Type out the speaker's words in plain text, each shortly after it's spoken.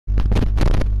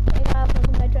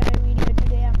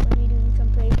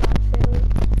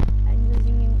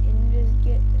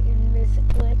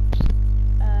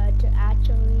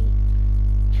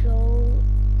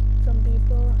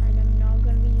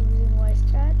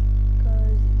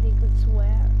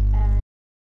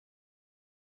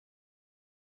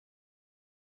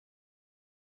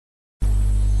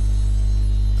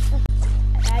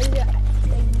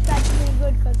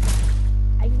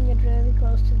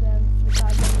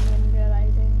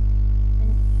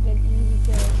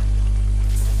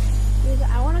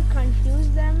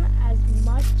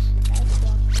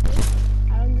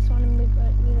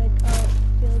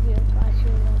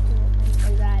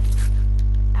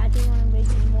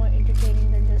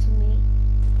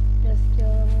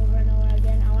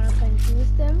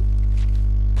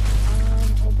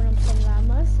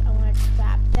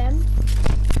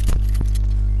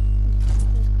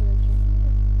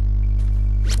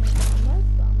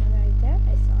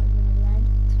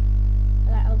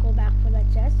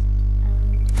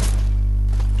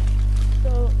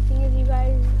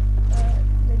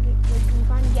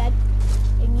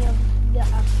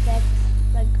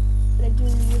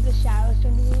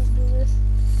stone to do this,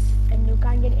 and you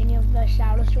can't get any of the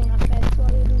shadow stone effects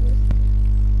while you do this,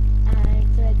 and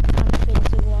it's like can't face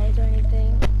the walls or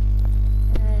anything,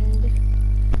 and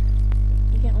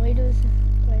you can only do this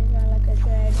like I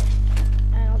said,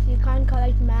 and also you can't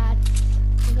collect mats,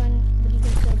 but you can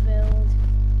still build.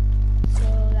 So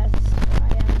that's why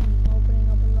I'm opening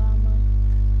up a llama.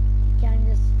 You can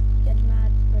just get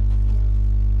mats, but you know,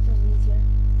 it's just easier.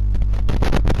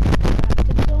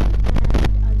 Crafted stone,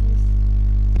 and I'll use.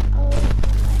 Oh,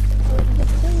 you can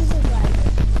still use a glider.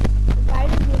 The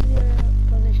glider gives you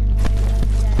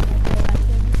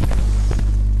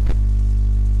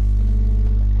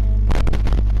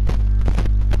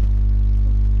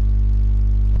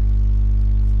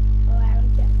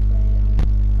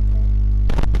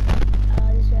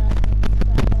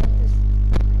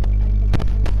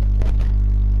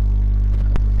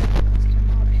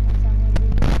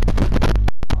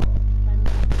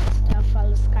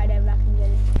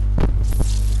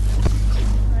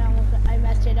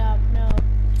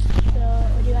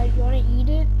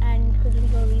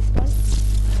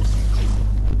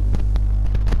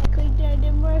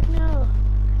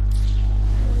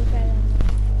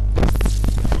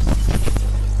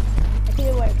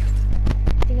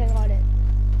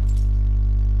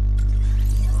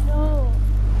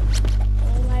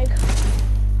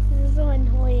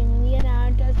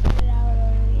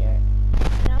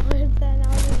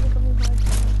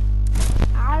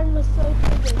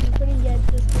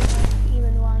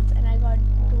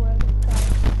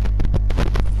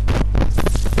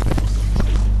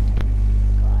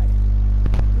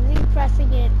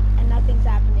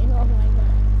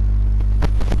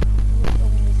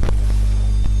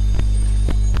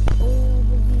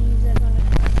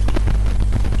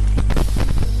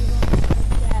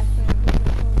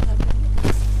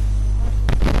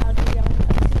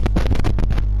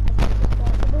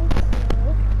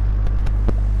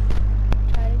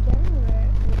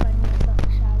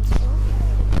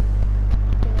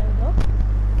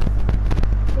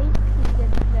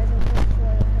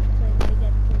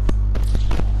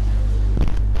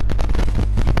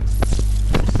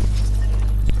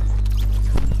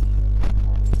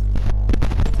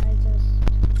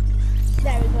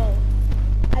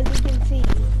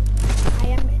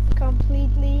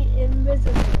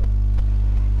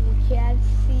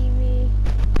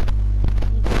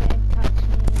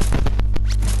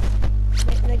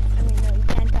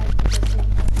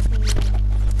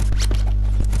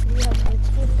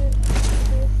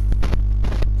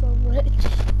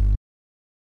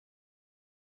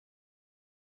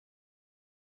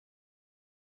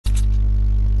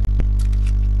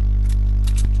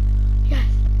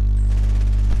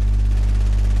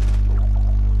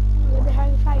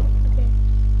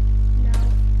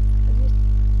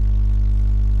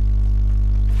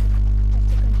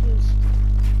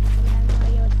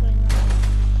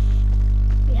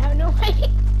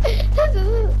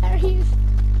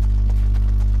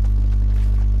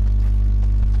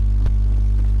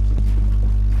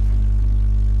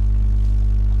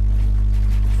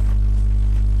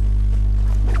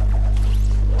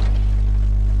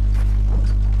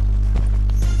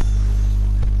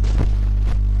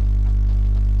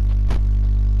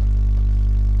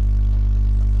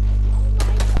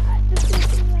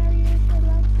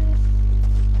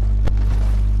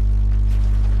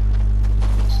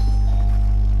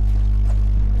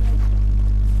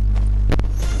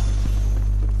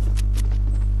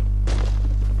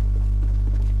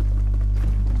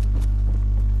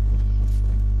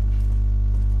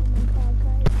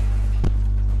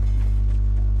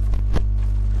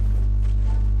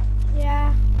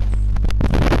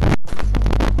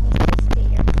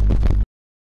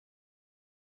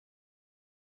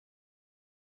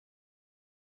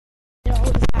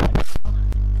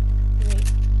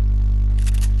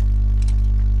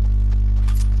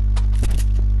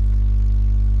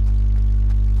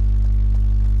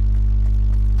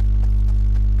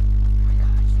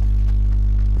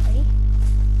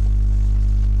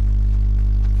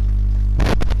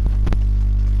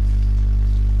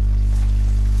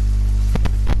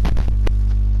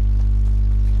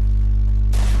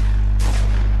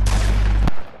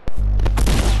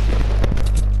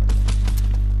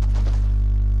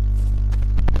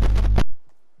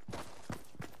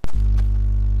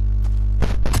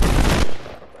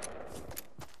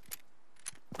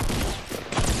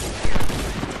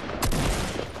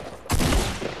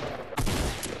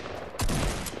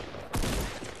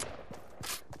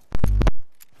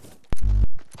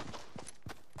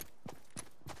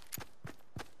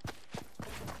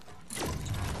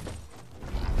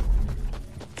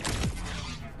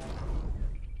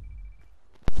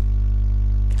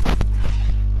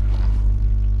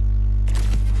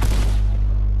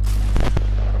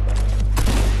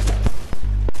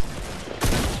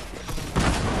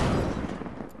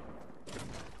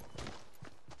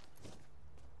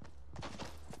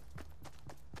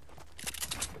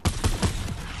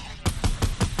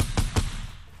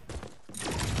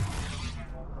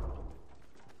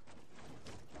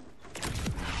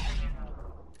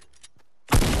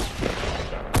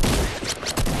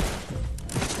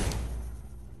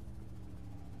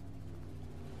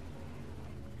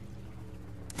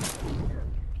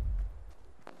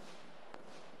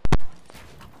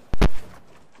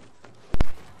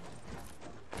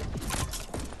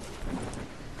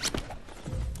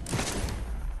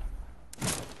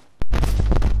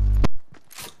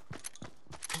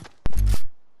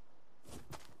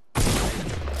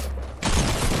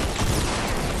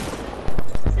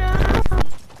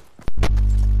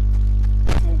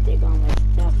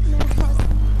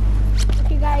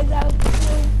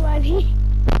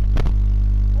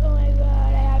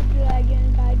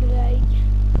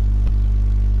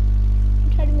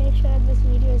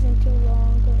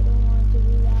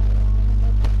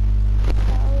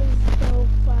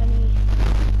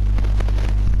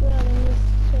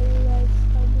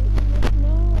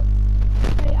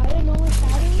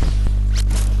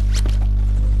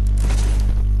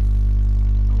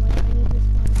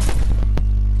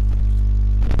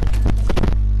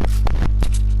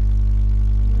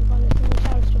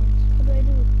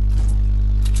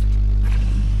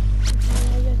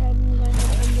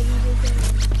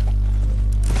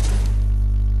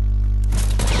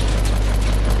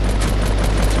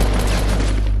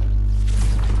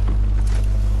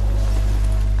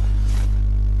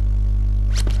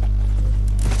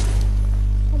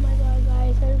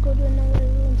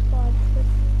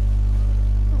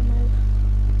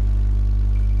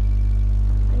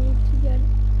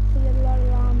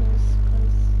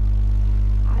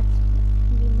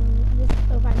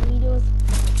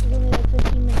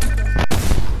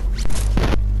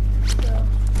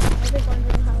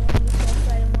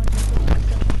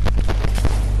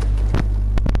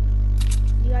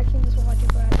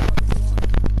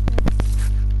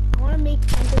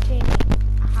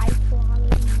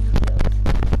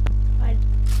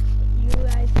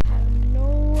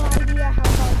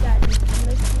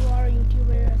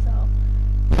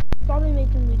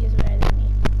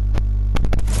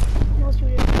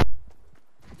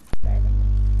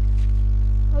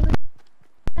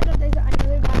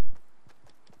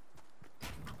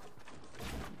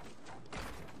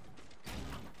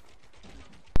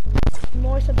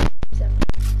more subscribers.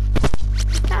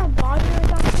 Is that a bot or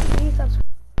something? Please subscribe.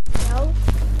 No.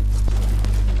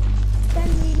 10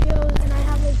 videos and I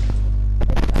have like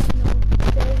I don't know,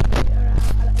 30 around,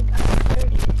 like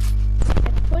 30. I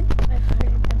put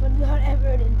a lot of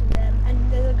effort into them, and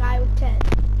there's a guy with 10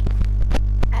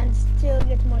 and still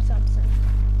gets more subs.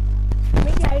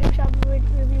 Maybe item shop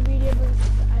review video, because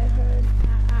I heard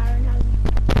Aaron has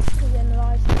gotten a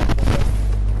lot of stuff with it.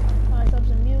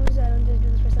 Subs and views. I don't just do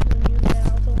this for subs and views. I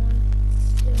also want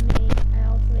to make, I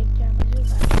also like challenges.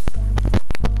 I want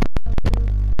to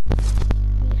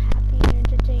be happy and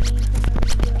entertaining for my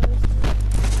videos.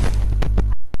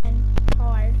 And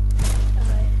hard.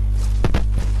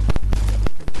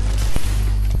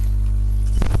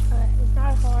 It's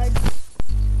not hard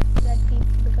that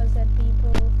people, because that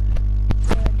people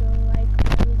don't like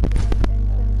all these different things,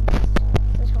 and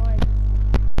it's hard.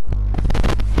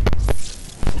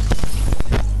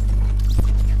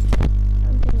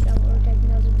 I'm thinking I'm overtaking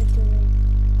those a bit too late.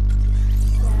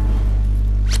 Yeah.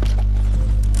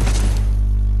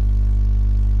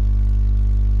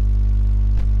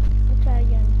 I'll try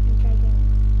again.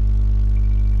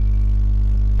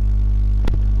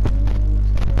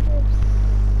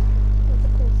 What's the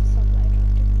closest supply drop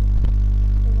to me?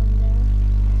 The one there.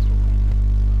 That's right.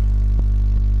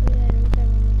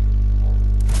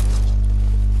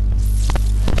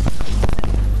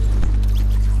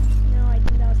 No, I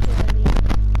think that was too early.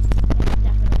 Yeah,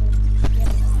 definitely. Yep.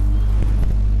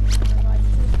 Oh my god,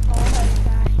 this is all hard to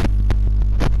die.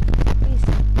 Please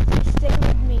stay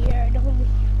with me here. Don't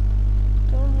leave.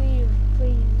 Don't leave,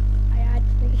 please. I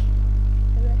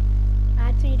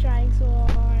actually trying so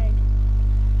hard.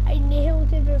 I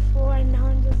nailed it before and now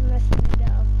I'm just messing it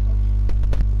up.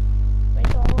 But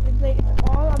it's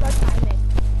all about timing.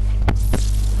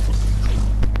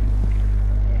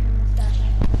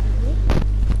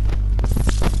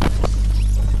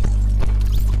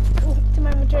 Oh, to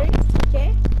my inventory. Okay.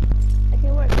 That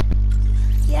can work.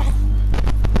 Yes.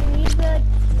 You need the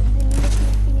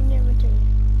thing in your inventory.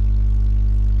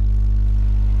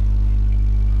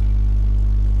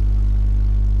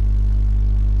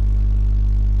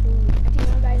 Actually,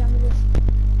 no, guys,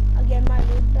 I'll get my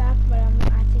loot back, but I'm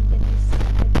not actually getting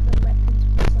the weapons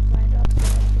from the supply drop.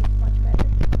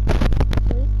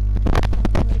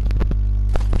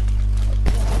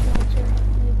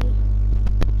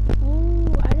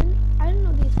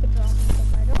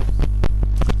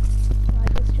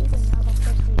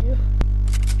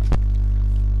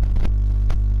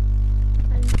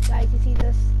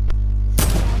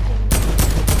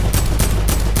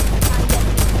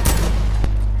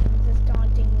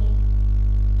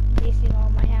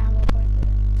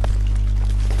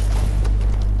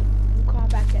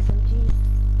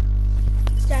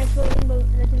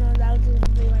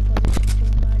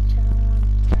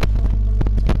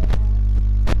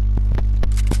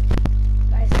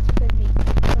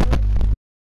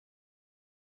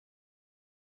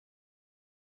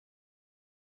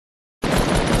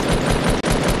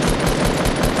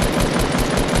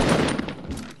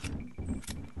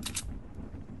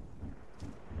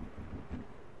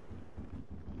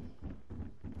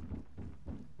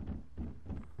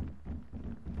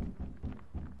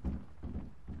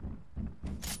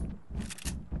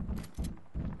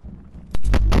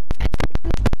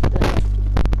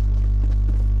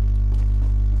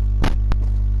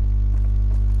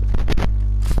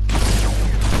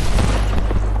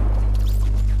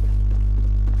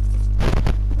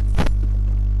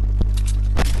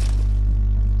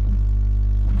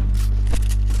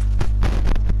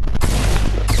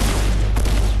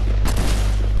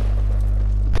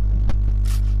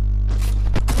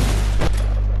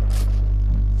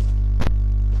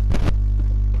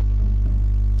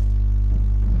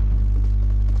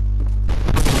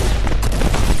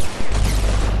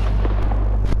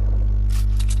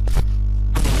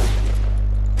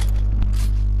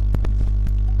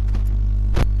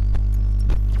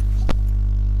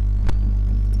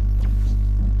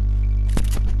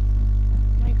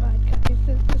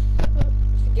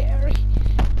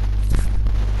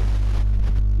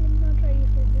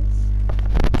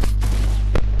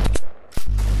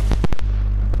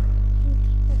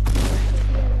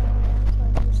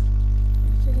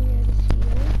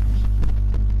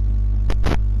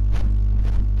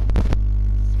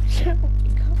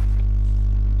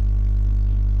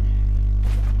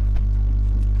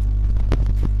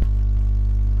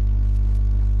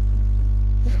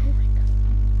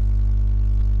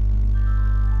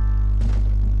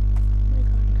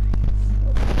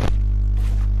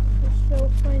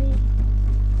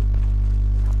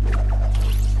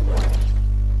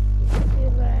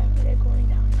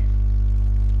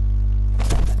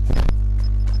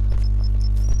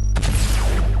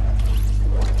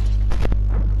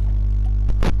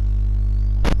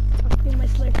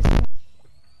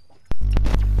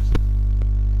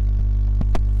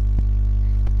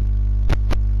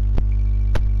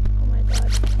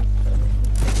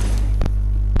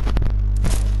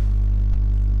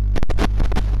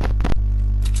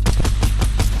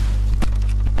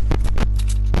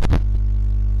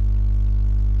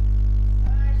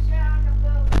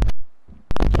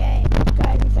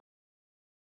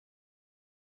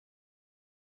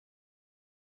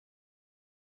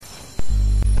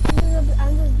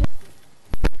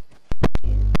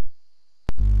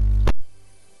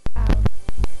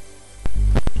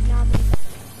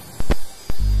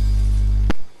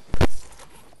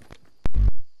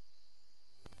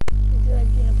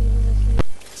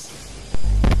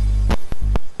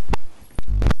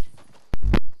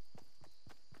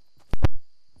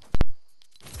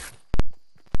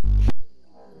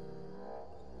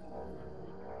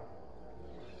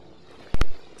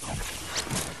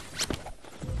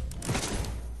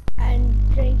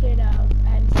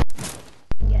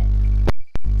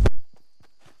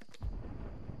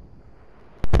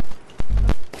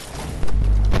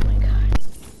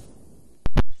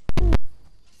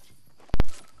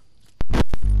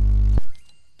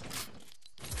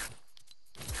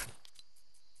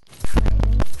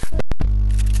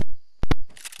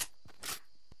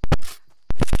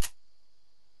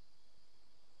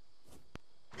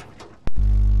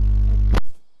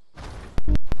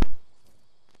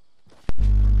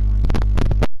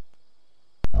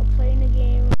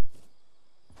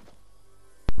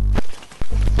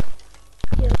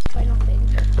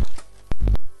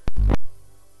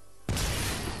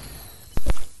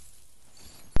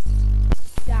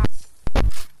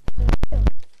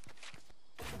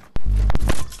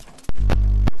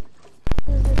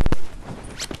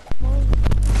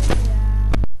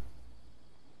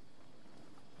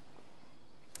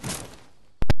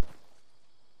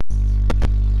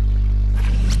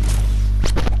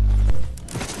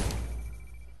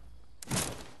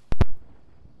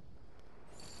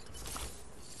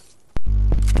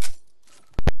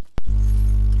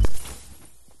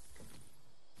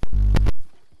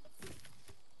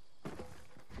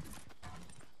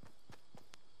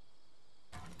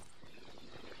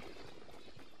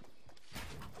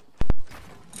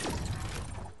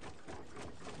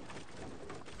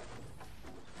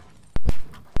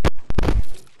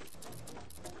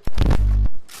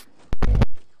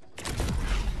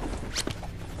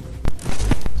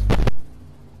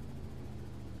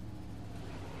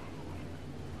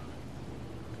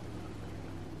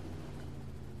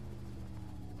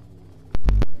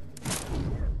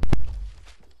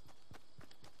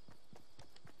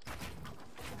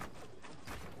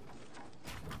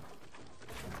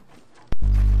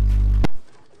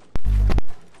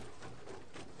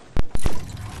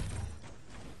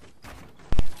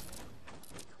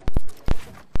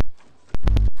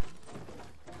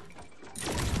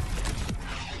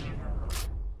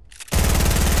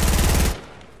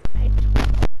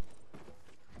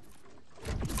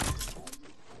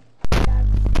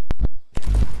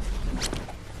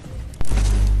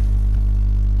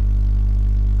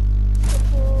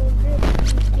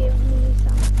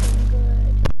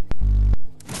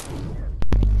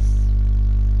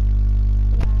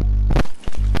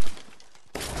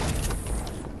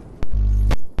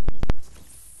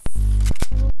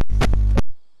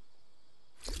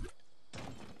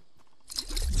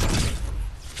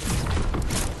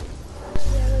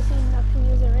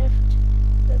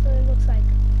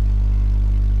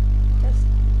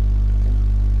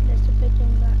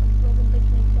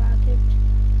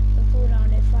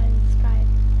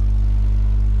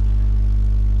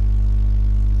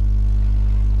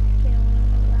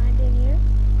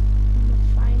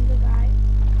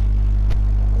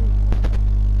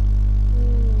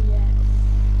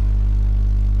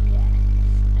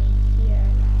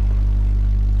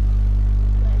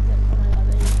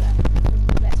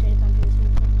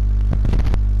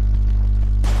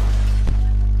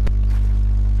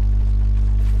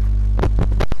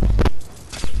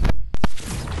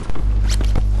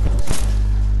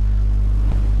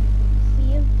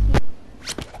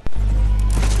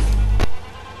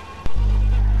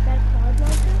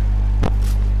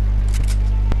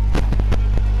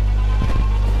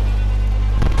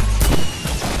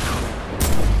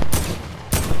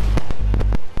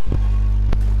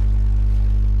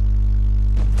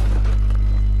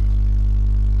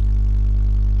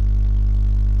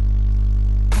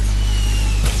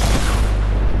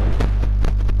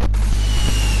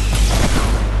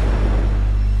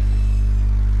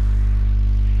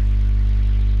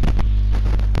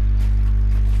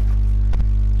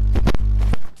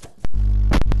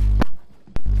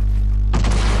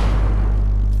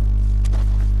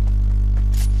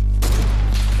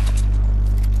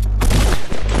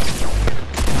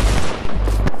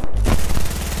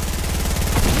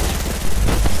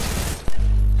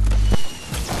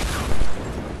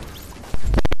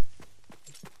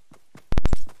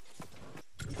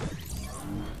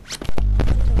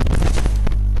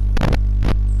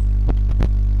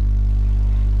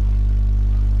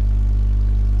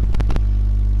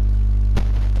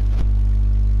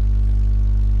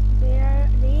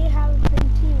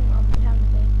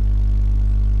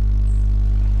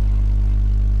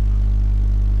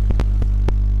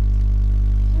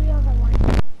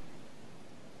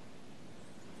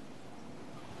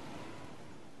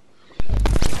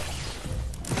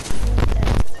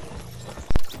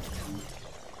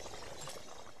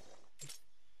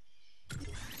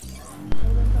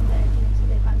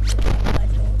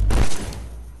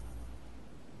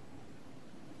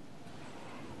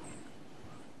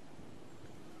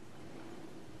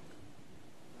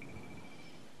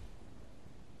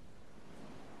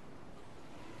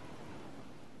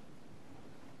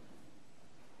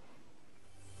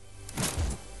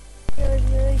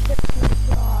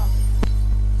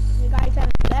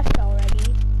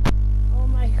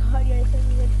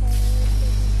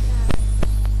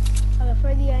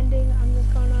 ending, I'm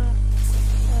just gonna.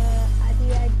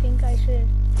 I think I should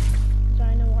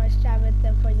join a voice chat with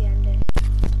them for the ending.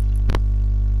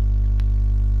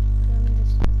 Let me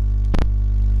just.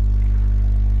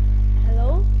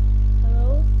 Hello?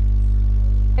 Hello?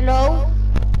 Hello?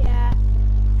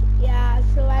 Yeah.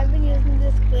 So I've been using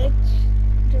this glitch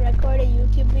to record a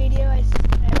YouTube video. I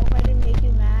hope I didn't make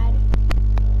you mad.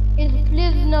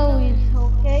 Please noise,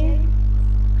 okay?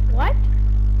 What?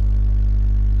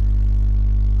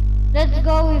 Let's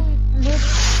go with loot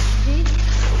this,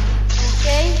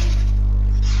 okay?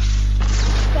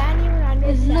 Can't even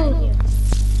understand you.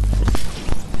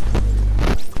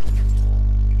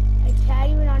 I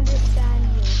can't even understand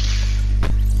you.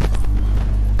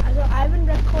 Also, I've been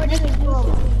recording a YouTube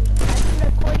video. I've been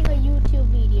recording a YouTube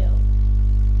video.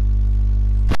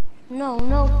 No,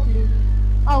 please.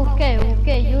 Okay,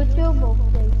 YouTube,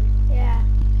 okay. Yeah.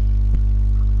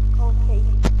 Okay.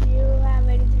 Do you have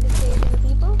anything to say to the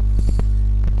people?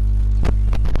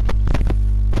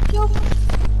 Sure.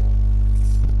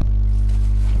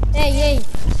 Hey.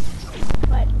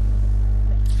 What?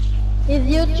 Is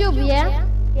YouTube, yeah?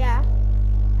 Yeah.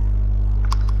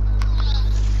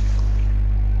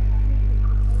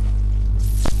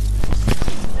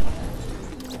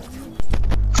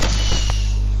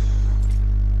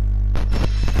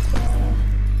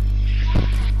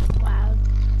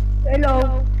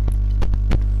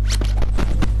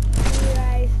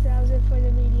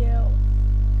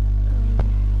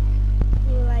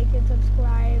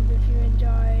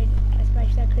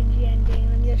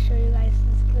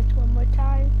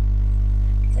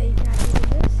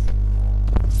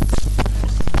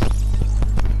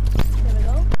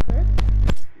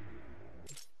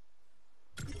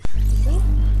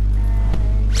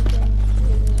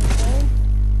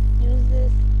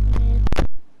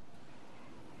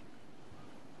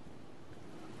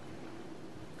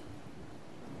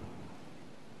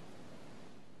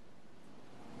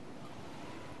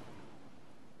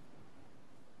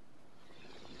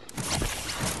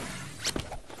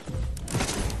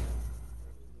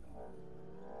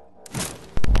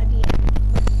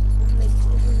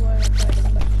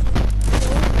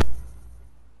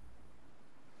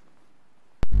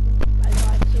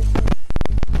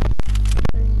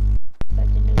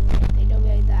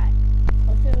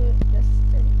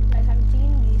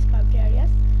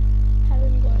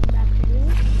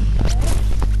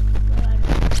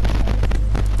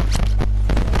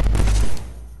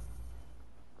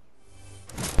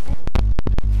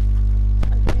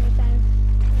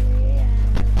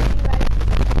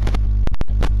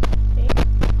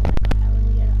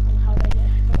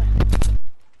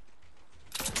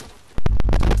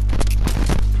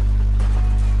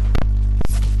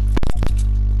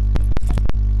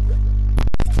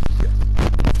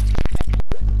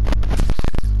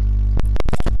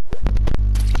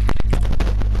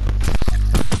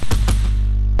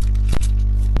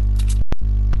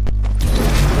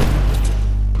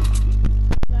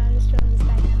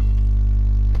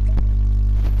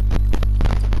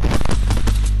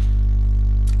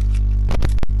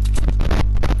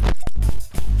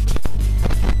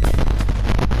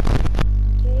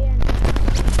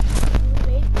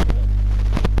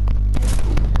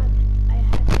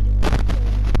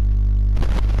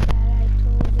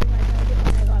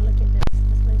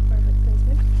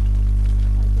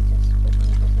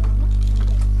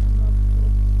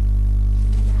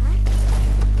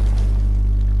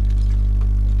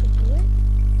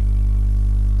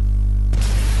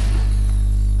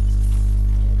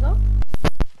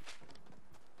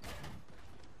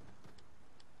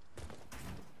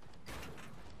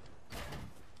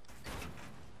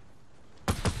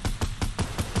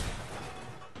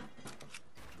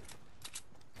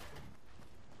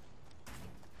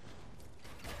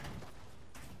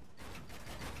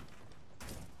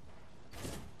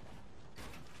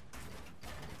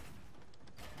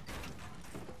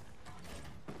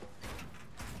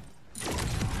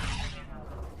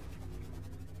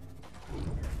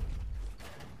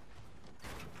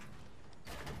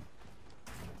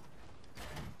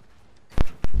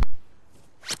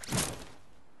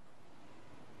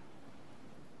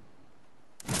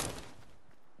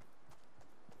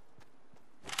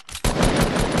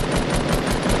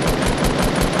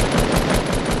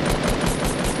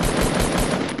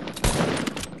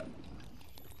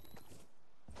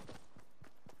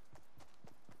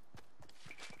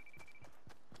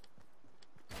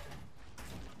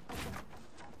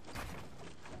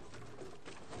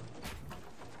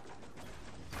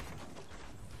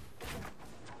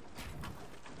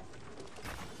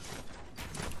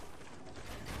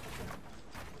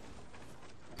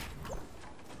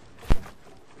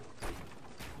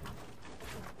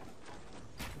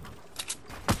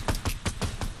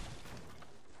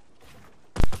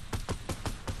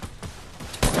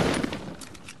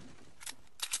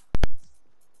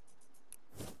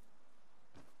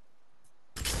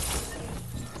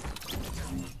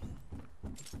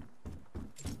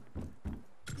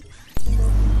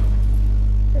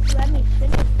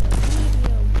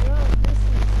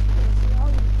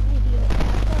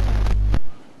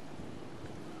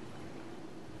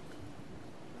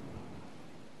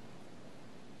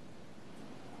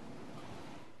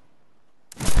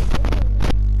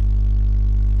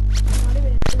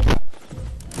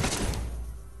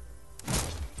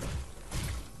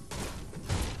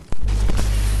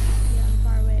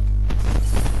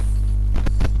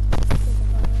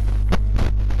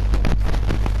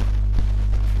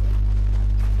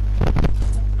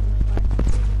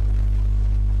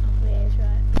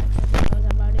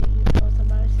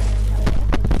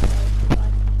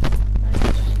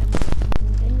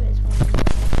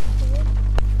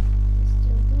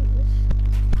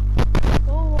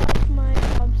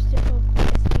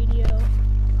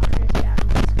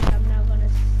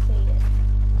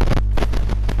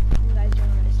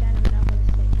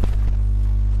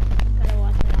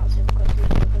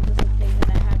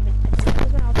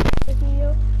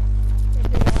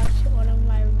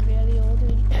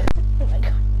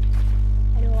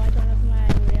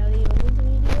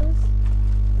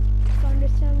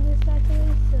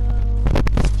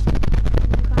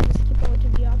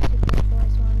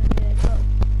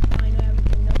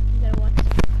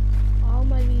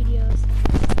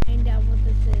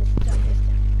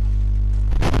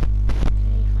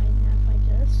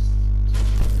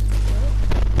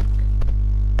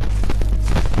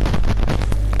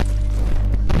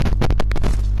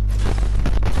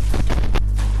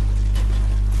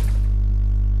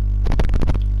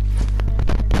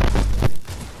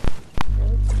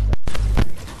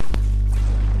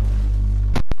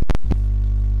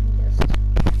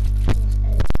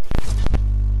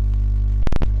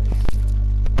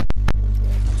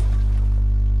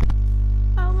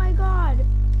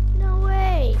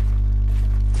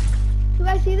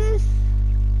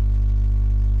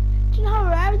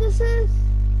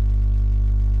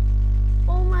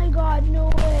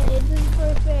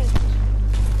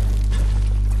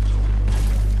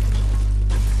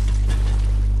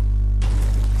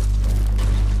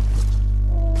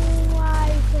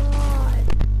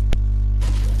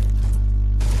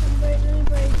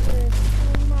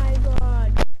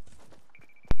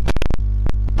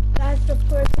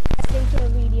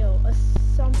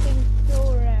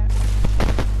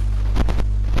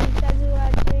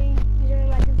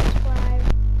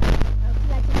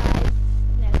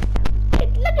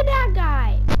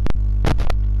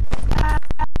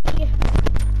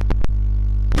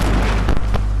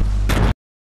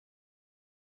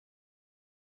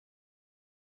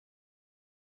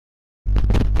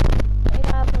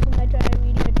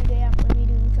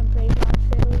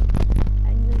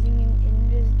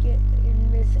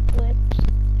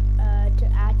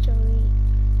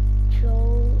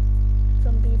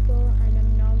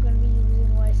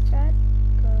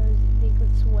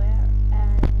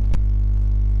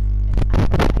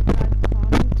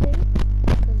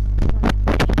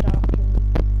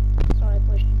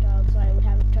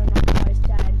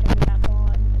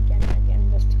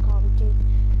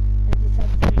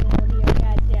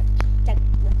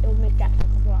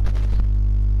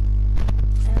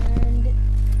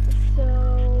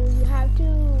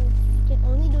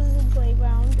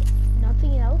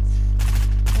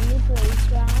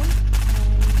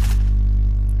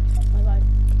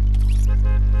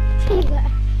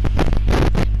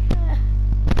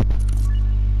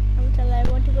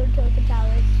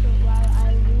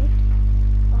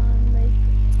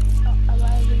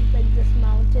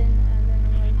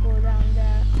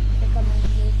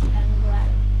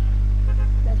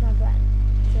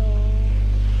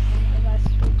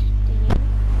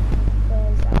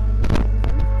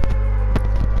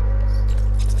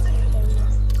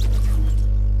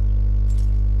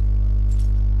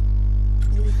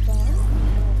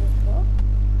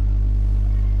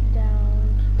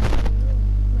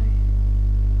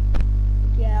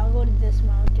 this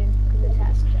mountain because it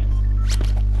has chests.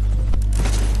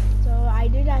 So I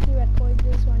did actually record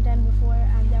this one time before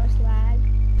and there was lag.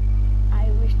 I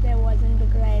wish there wasn't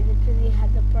because I literally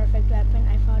had the perfect weapon.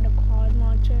 I found a quad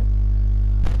launcher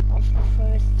of the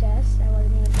first chest. I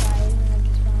wasn't even trying and I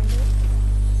just found it.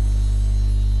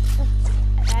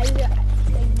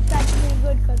 It's actually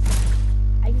good because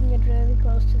I can get really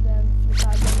close to them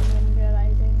without them even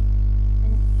realizing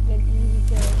and get easy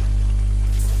kills.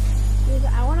 Because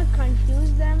I want to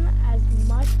confuse them as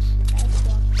much as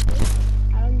possible.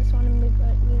 I don't just want to make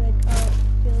me like, oh,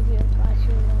 kill you, crush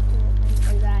you,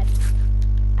 or that.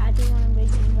 I actually want to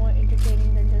make it more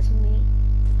entertaining than just me.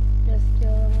 Just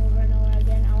kill them over and over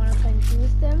again. I want to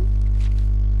confuse them.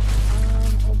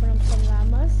 Open up some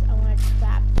llamas. I want to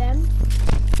trap them.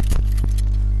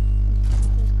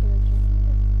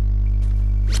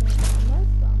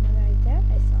 Llama right there.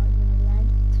 I saw it when I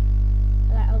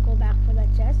landed. I'll go back for that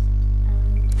chest.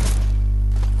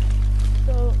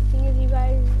 So, thing is, you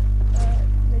guys,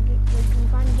 you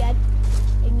can't get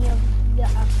any of the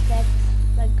effects,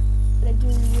 like you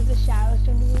use the shadow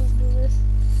stone to do this,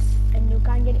 and you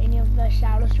can't get any of the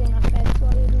shadow stone effects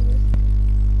while you do this,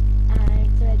 and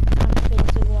it's like can't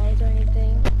face the walls or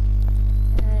anything,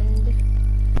 and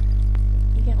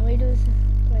you can only do this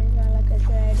like I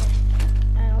said,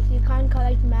 and also you can't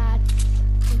collect mats,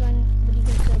 but you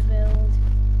can still build,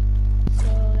 so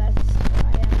that's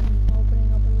why I'm opening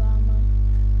up a llama.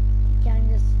 You can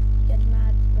just get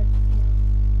mats, but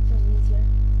it's just easier.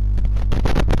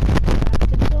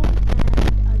 Crafting zone,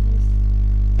 and I'll use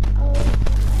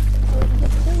you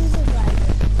can still use a glider.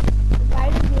 The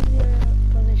glider gives you a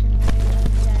position where you're going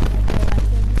to land like the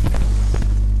weapons.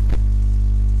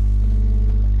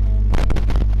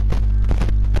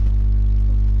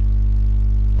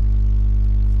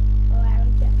 Oh, I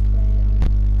can't play.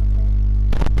 Okay.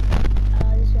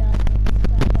 This way I'll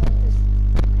grab all this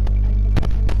and the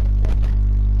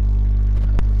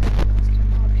custom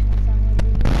options on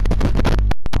these.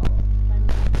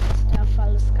 Stuff,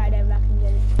 I'll skydive back and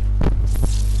get it.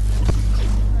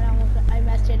 I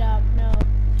messed it up, no.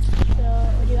 So,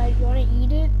 what do you guys, you want to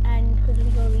eat it and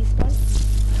quickly go respawn?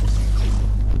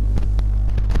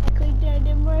 I clicked it, it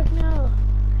didn't work, no.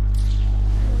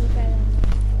 Let me try that.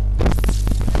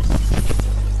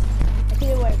 I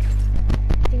think it worked.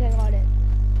 I think I got it.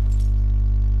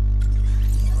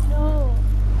 No.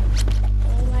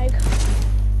 Oh my god.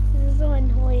 This is so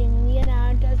annoying. Me and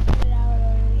Aaron tested it out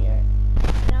earlier.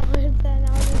 Now it's becoming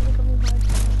hard for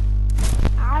me.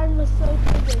 Aaron was so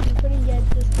triggered. He couldn't get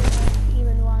this thing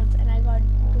even once, and I got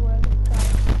to work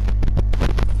twice.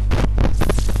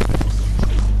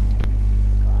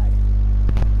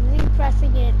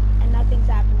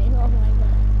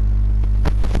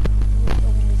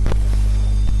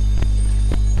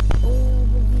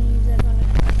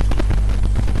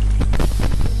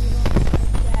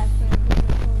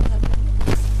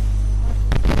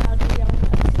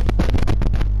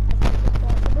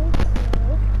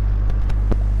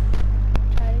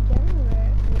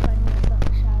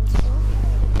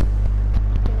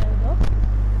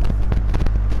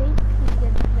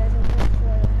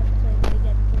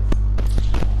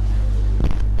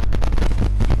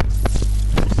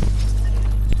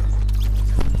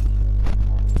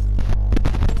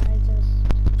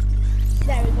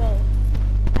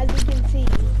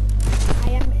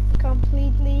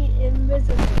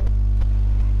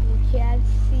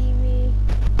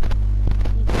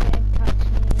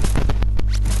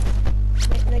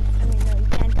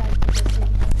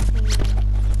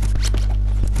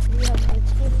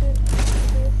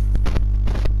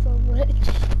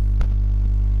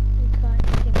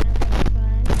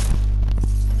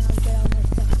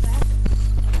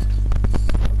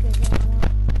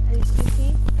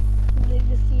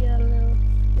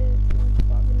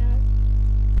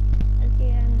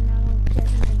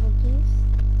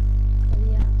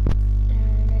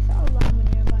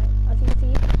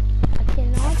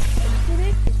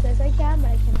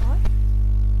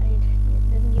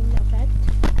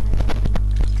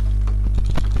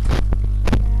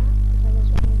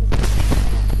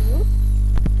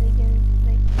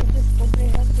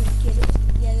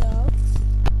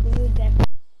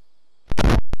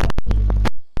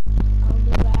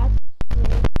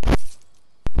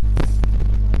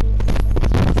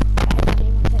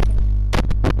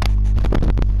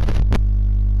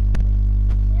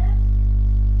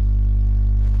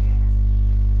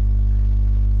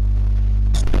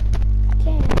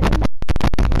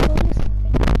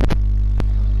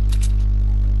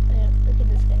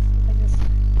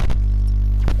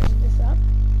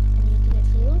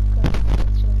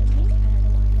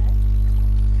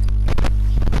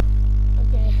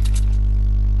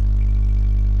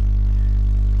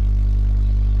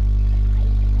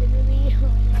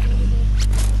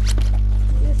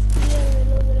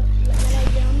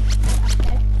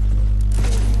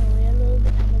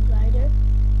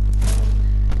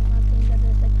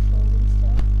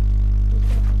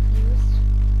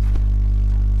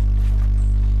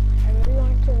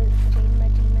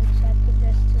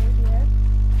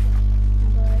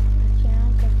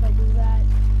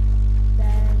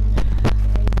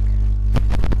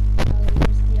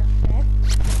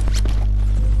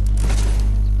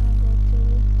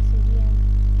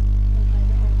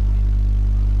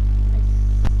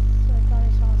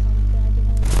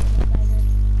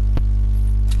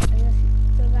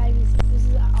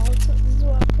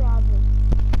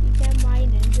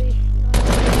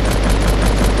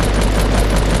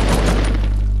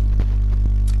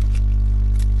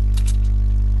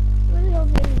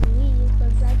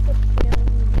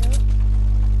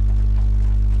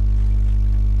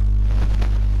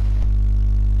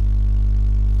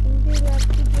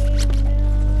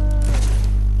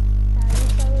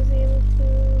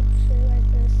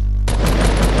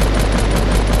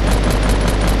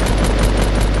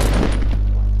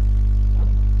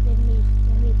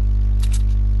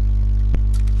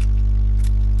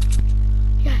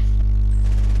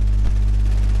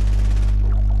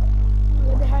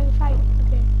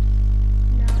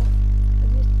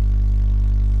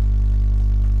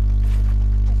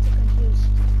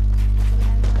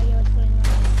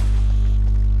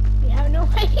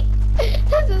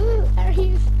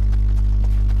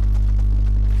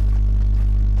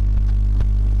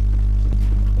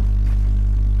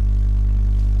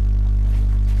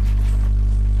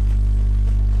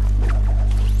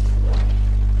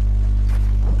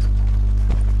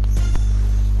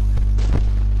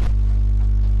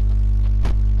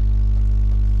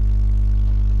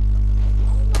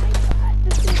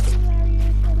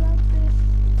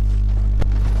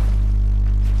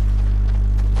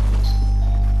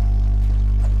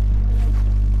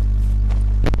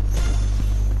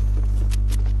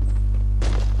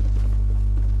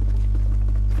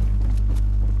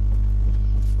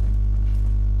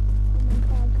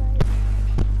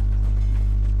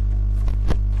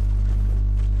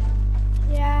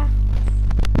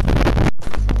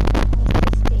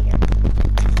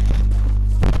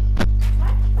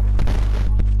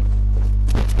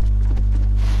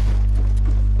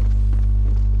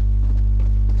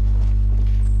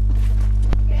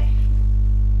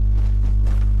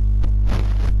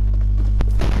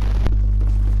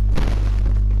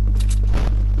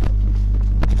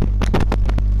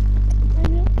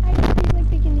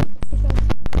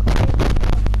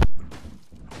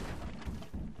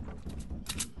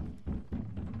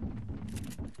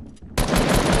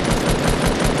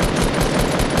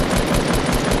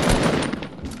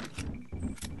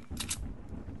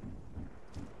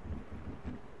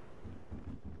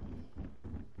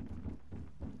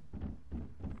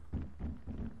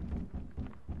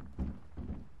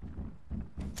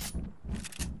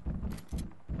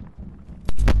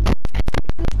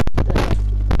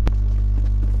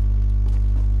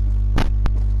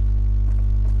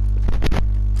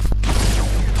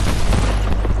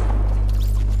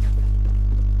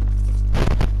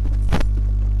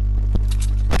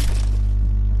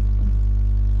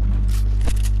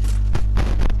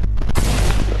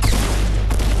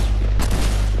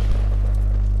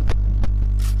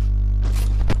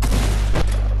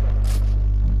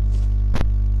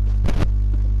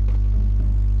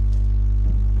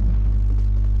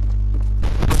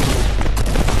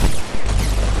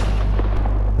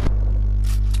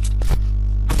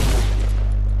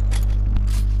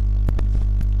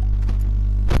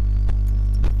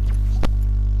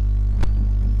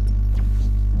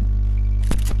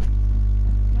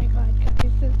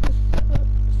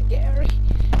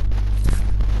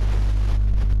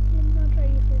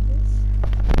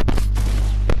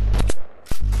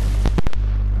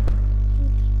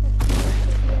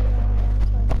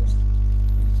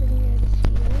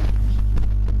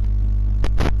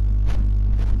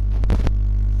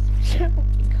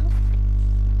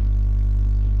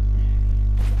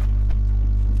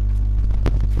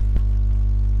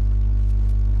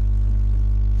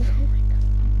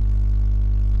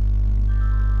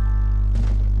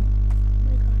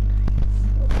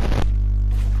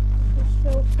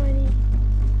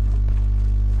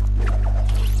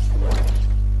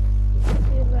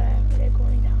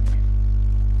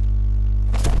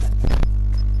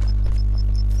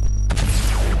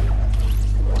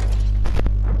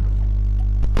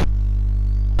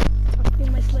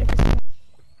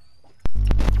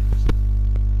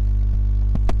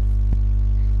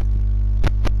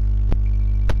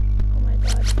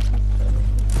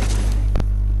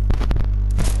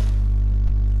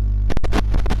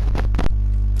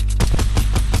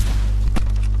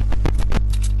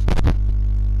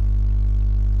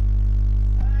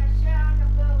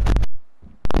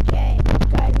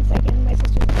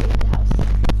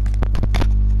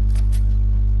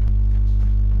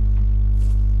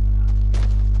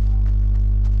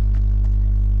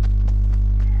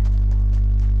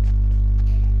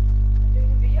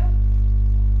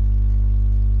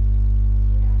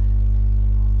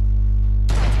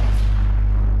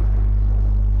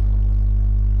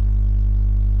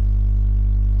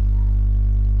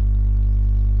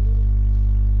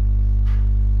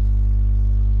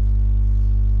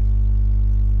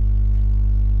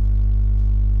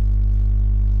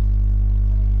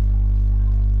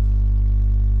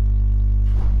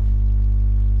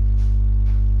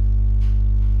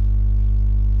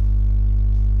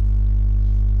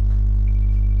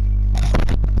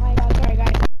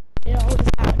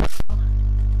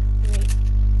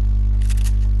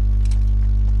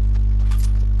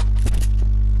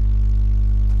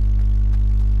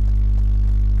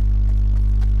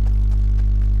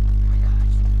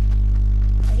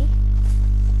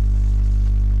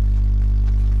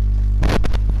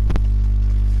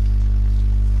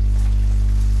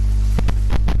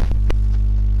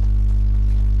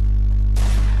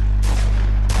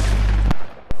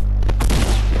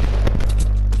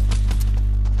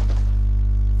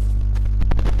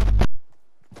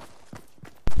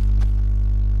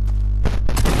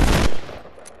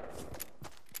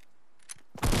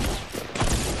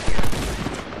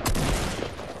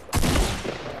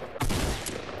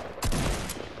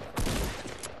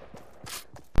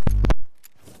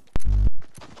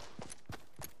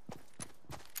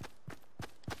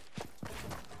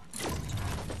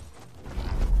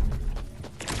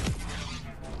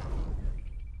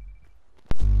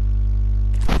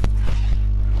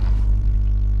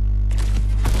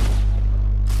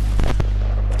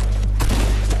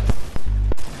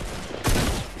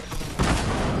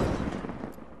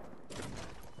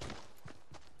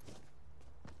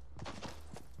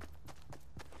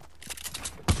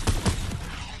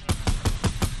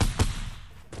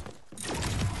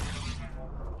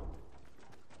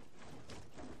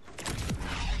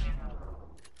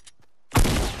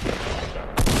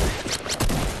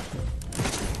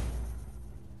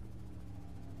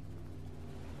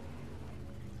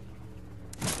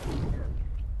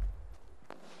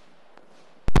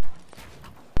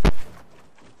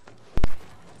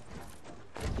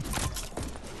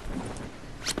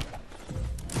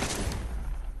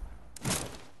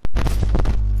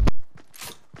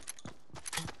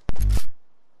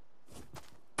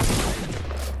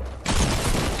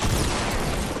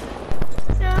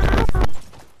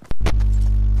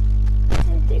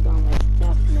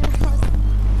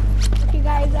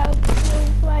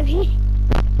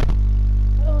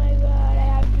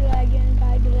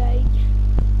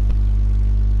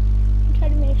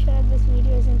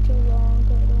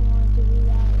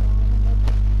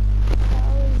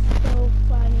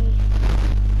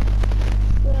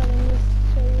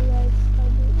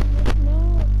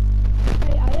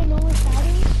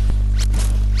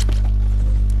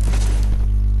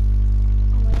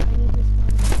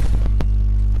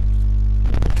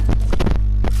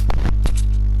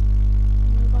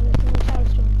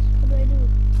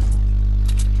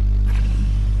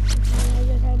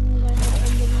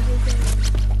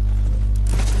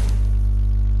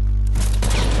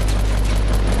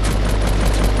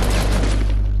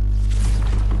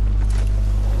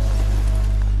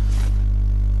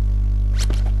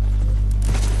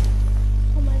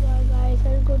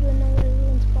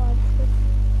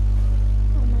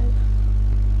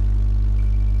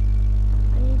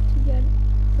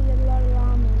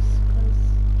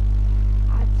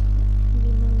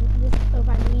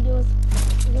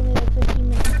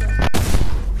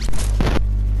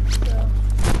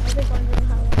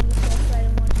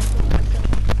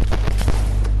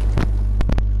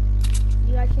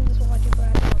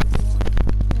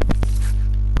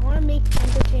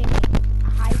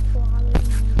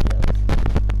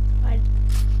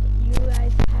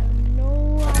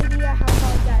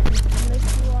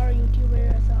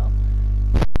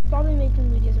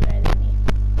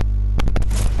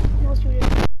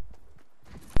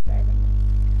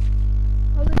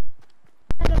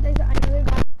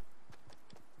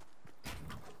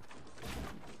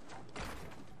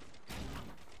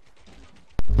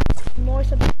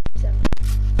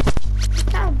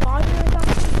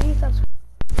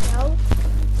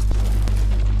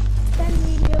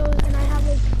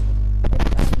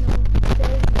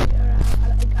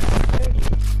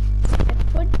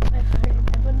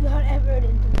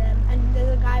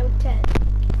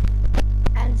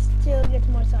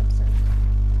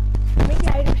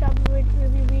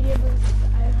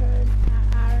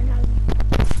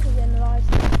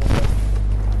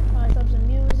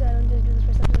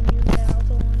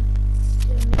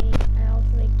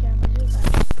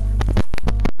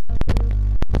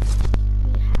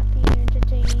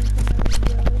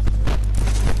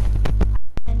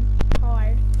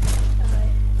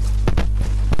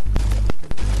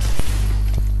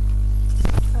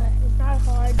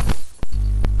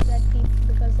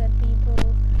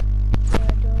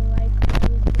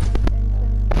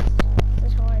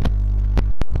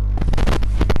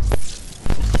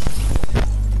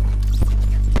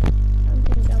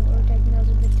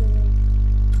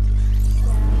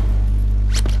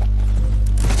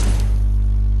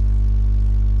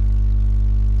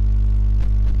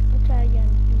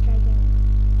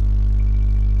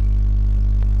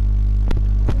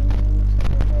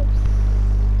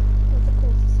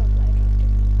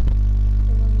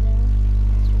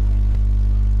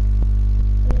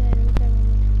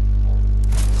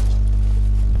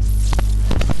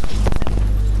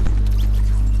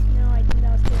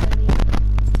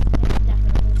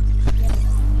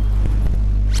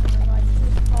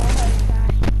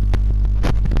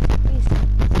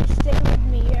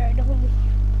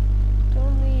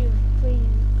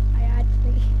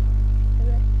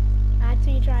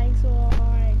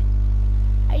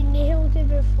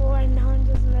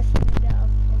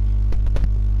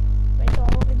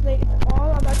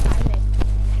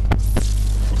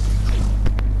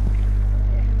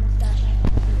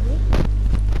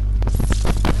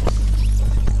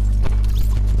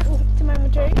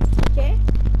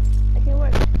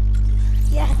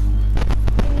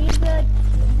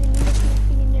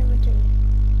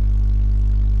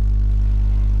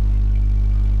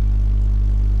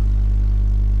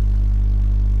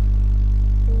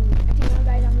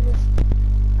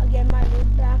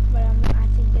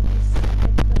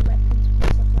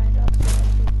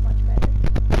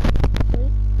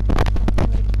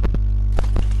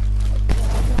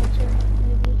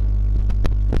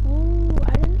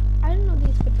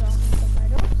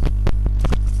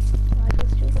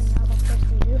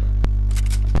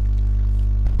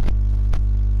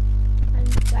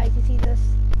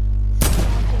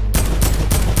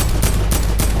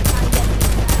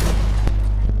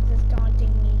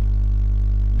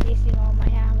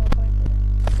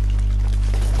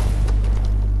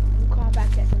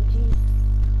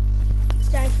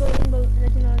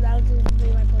 walls is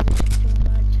really my position too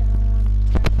much. I don't want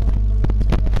that floating balloons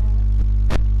everywhere.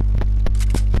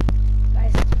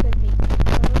 Guys, stupid me.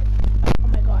 Oh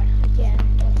my god, again.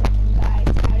 One second, guys.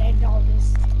 I gotta edit all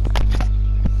this.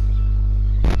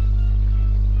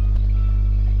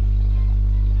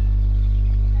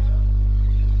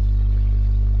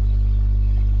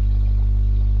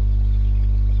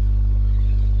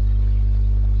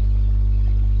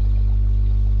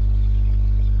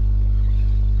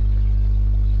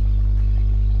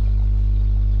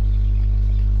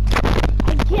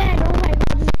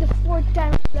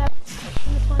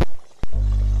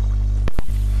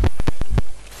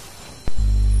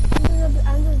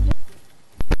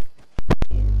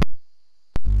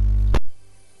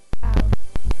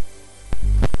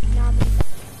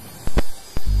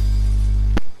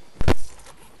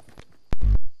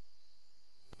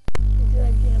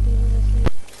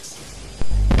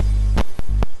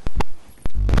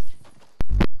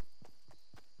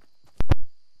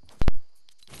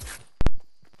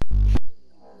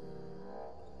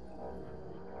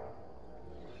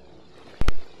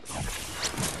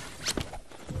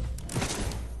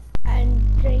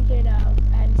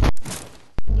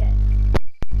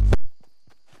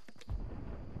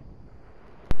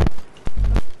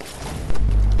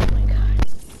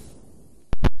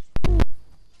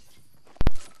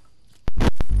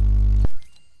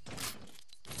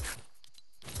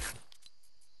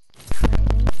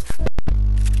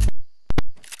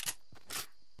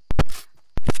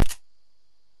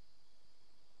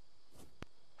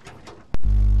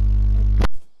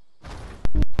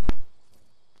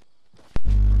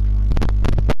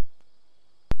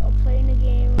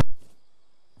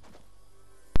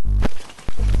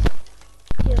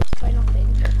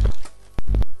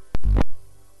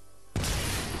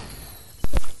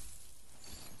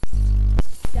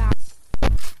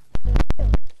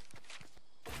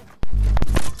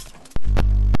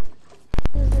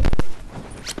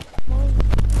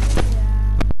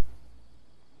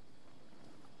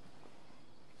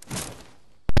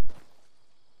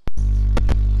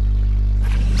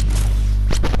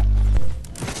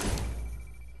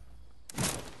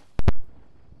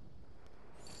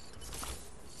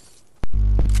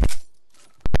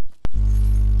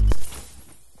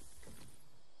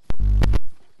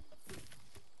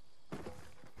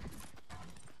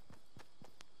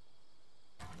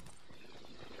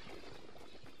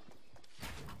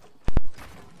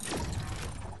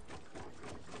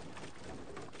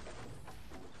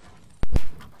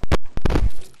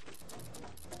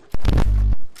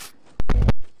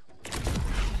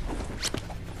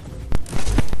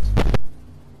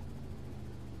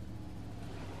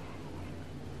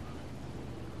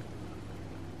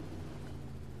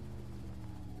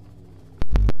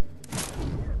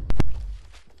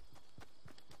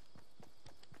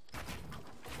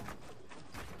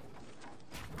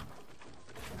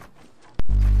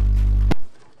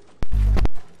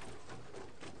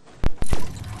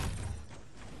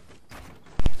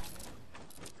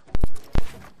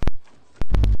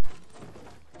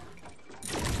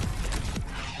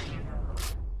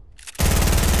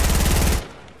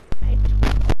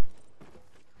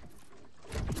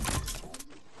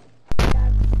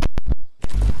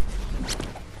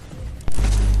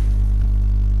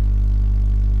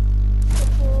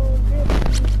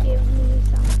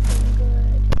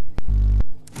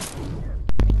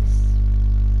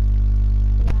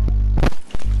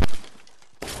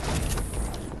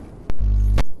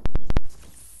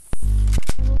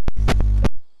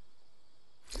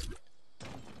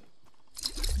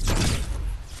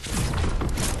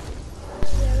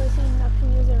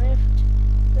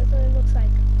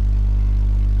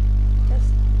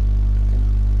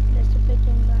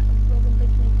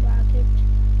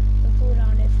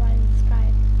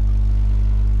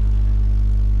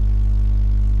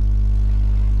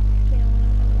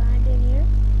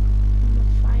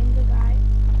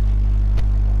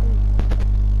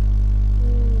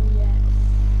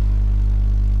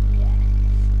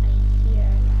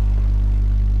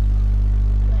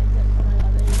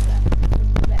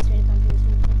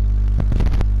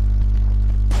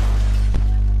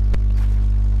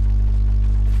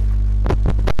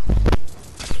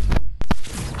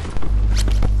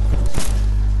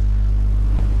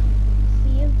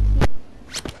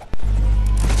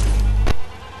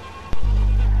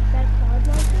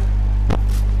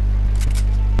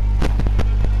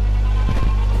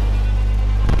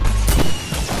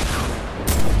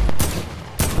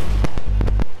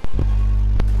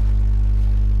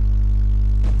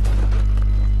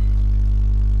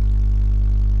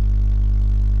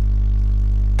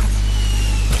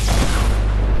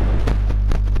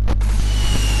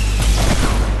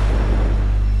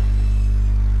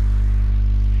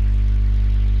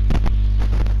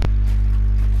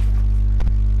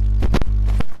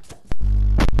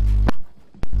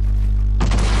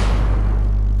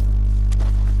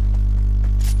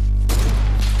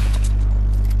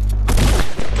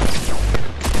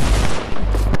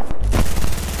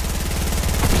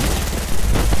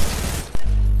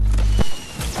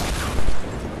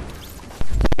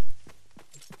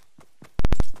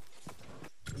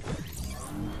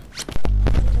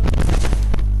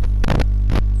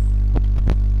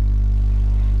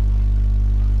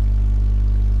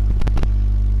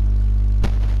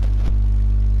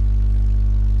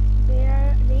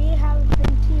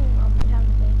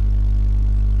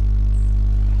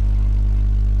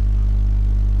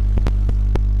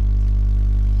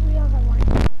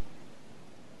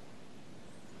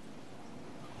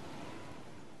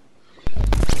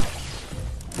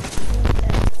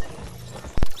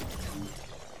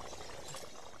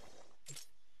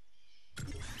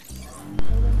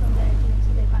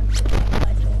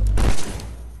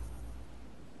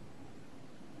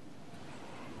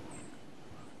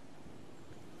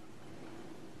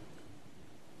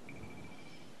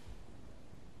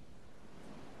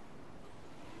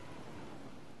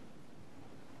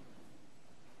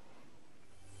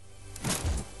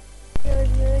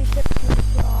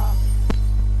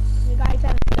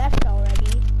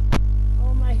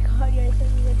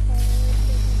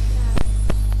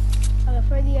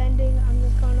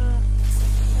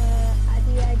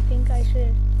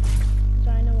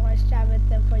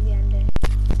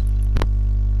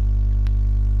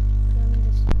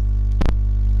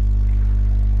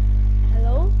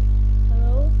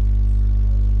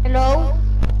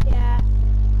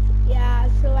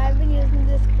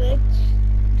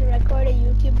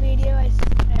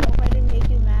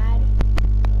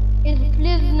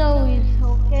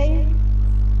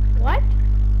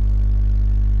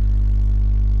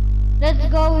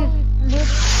 let's go with loot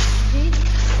this.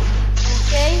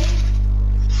 Okay.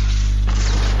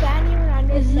 Can't even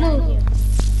It's understand loot. you.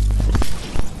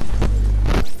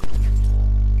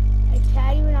 I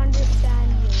can't even understand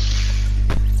you.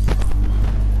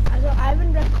 Also, I've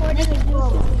been recording a Let's go.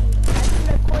 YouTube video. I've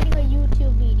been recording a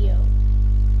YouTube video.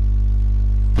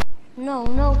 No,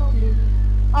 no, please.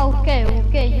 Okay,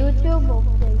 okay, YouTube,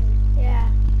 okay. Yeah.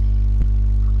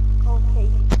 Okay.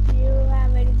 Do you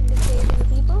have anything to say to the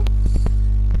people?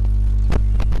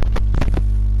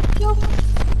 Sure.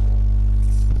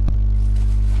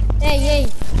 Hey, hey.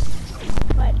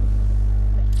 What?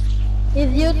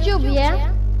 It's YouTube,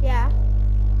 yeah?